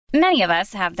Many of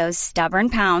us have those stubborn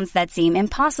pounds that seem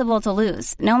impossible to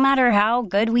lose, no matter how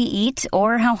good we eat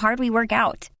or how hard we work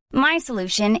out. My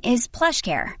solution is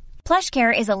PlushCare.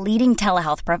 PlushCare is a leading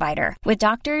telehealth provider with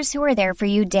doctors who are there for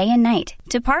you day and night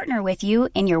to partner with you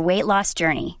in your weight loss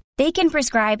journey. They can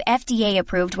prescribe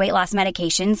FDA-approved weight loss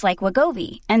medications like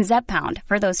Wegovy and Zepbound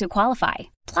for those who qualify.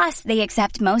 Plus, they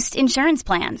accept most insurance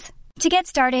plans. To get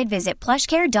started, visit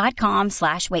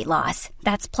plushcare.com/weightloss.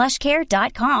 That's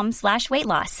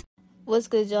plushcare.com/weightloss. What's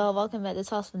good, y'all? Welcome back to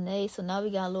Toss with Nay. So now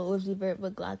we got a little Uzi Vert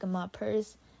with Glock in my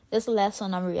purse. This is the last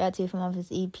song I'm reacting to from off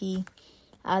his EP.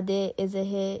 I did Is a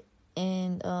Hit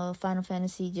in Final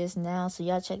Fantasy just now, so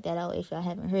y'all check that out if y'all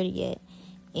haven't heard it yet.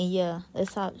 And yeah,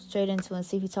 let's hop straight into it and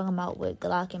see if he's talking about with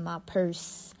Glock in my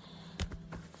purse.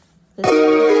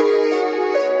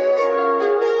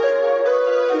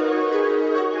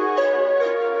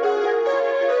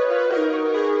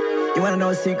 You wanna know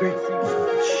a secret?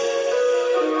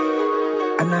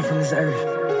 I'm not from this earth.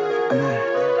 I'm not.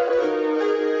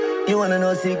 You wanna know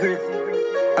a secret?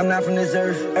 I'm not from this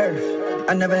earth.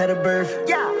 I never had a birth.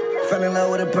 Yeah. Fell in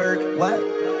love with a perk. What?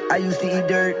 I used to eat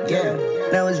dirt. Yeah.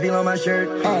 Now it's veal on my shirt.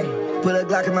 Hey. Put a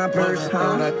Glock in my purse.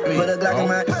 Put a Glock in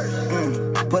my purse.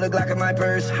 Put a Glock in my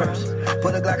purse.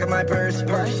 Put a Glock in my purse.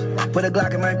 Put a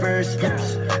Glock in my purse.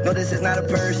 No, this is not a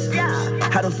purse.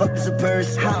 How the fuck is a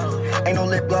purse? Ain't no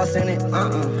lip gloss in it.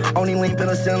 Only lean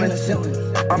penicillin.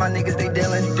 All my niggas, they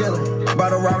dealing.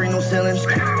 Bought a Rari, no ceilings.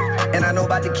 And I know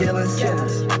about the killings.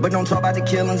 But don't talk about the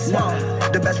killings.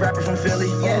 The best rapper from Philly.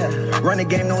 Run the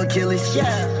game, no Achilles.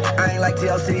 I ain't like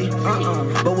TLC.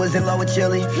 But was in love with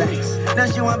Chili. Now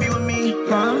she wanna be with me.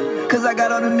 Cause I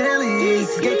got all the millies.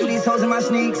 Skate through these hoes in my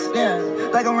sneaks.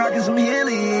 Like I'm rocking some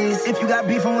Heelys. If you got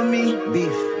beef on with me,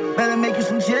 better make you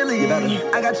some chili.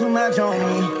 I got too much on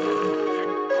me.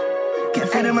 Can't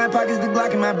fit in my pockets, the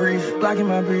Glock in my brief. Glock in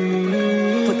my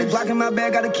brief. Put the Glock in my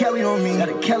bag, got a Kelly on me.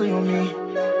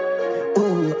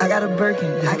 Ooh, I got a Birkin.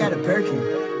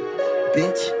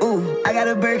 Bitch. Ooh, I got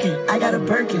a Birkin.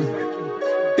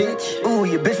 Bitch. Ooh,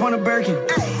 your bitch want a Birkin.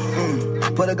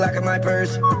 Put a Glock in my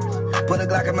purse. Put a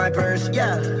Glock in my purse.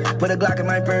 Yeah. Put a Glock in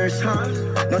my purse.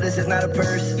 No, this is not a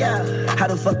purse. Yeah. How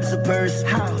the fuck is a purse?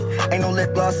 Ain't no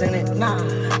lip gloss in it.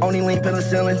 Only lean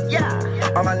penicillin.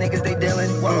 All my niggas, they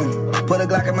dealing. Put a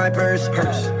Glock in my purse.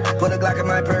 Put a Glock in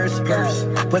my purse.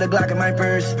 Put a Glock in my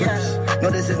purse. No,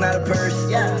 this is not a purse.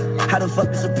 How the fuck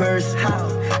is a purse?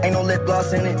 Ain't no lip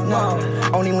gloss in it.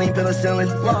 Only lean penicillin.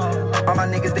 All my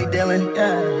niggas, they dealing.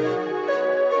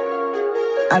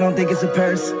 I don't think it's a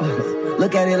purse.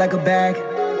 Look at it like a bag.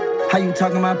 How you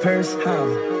talking my purse?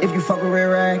 If you fuck with Red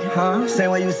Rag,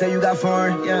 same way you say you got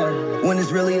foreign. When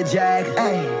it's really a jag.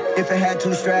 If it had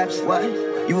 2 straps, what?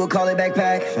 You would call it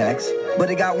backpack. Facts. But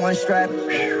it got 1 strap.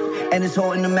 And it's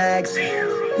holding the mags.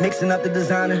 Mixing up the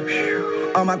designer.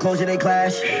 All my clothes, they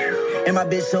clash. And my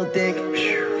bitch so thick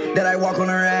that I walk on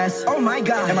her ass. Oh my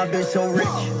God. And my bitch so rich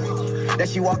that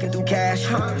she walking through cash.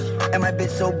 And my bitch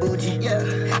so bougie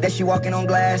that she walking on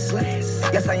glass.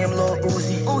 Yes, I am Lil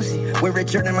Uzi. We're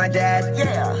richer than my dad.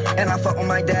 And I fuck with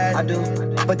my dad. I do.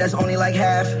 But that's only like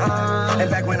half. And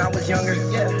back when I was younger,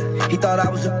 he thought I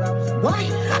was a what?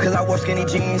 Cause I wore skinny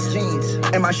jeans.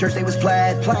 And my shirts, they was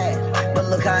plaid. But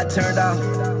look how it turned out.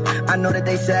 I know that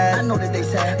they sad.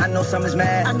 I know some is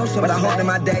mad. But I hope that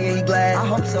my dad, he glad. I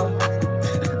hope so.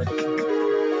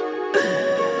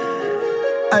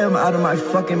 I am out of my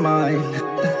fucking mind.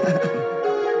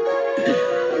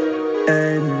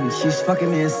 And she's fucking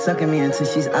me and sucking me until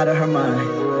she's out of her mind.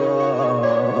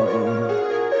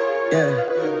 Yeah.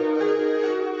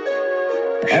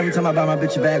 Every time I buy my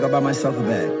bitch a bag, I buy myself a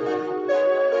bag.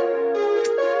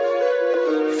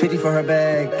 50 for her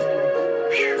bag,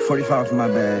 45 for my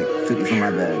bag, 50 for my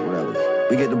bag, whatever.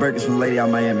 We get the burgers from Lady out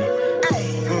Miami.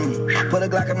 Put a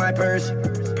Glock in my purse.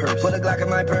 Put a Glock in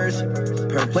my purse.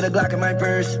 Put a Glock in my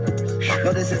purse.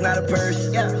 No, this is not a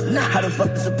purse. How the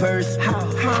fuck is a purse?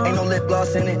 Ain't no lip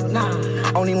gloss in it.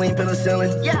 Only lean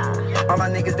penicillin. All my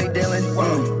niggas, they dealing.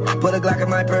 Put a Glock in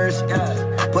my purse.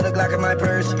 Put a Glock in my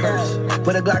purse.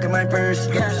 Put a Glock in my purse.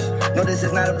 No, this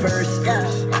is not a purse.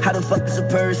 How the fuck is a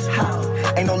purse?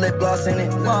 Ain't no lip gloss in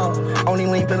it. Only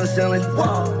lean penicillin.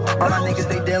 All my niggas,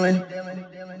 they dealing.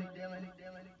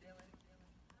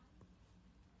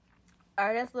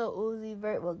 Alright, that's Lil Uzi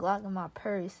Vert with Glock in my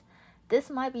purse. This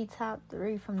might be top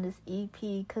 3 from this EP,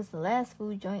 because the last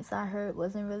few joints I heard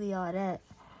wasn't really all that.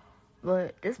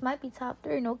 But this might be top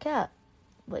 3, no cap.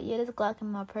 But yeah, this Glock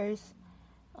in my purse.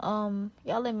 Y'all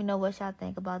let me know what y'all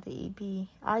think about the EP.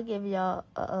 I'll give y'all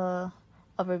a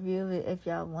review of it if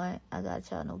y'all want. I got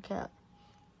y'all, no cap.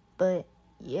 But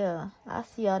yeah, I'll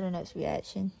see y'all in the next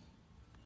reaction.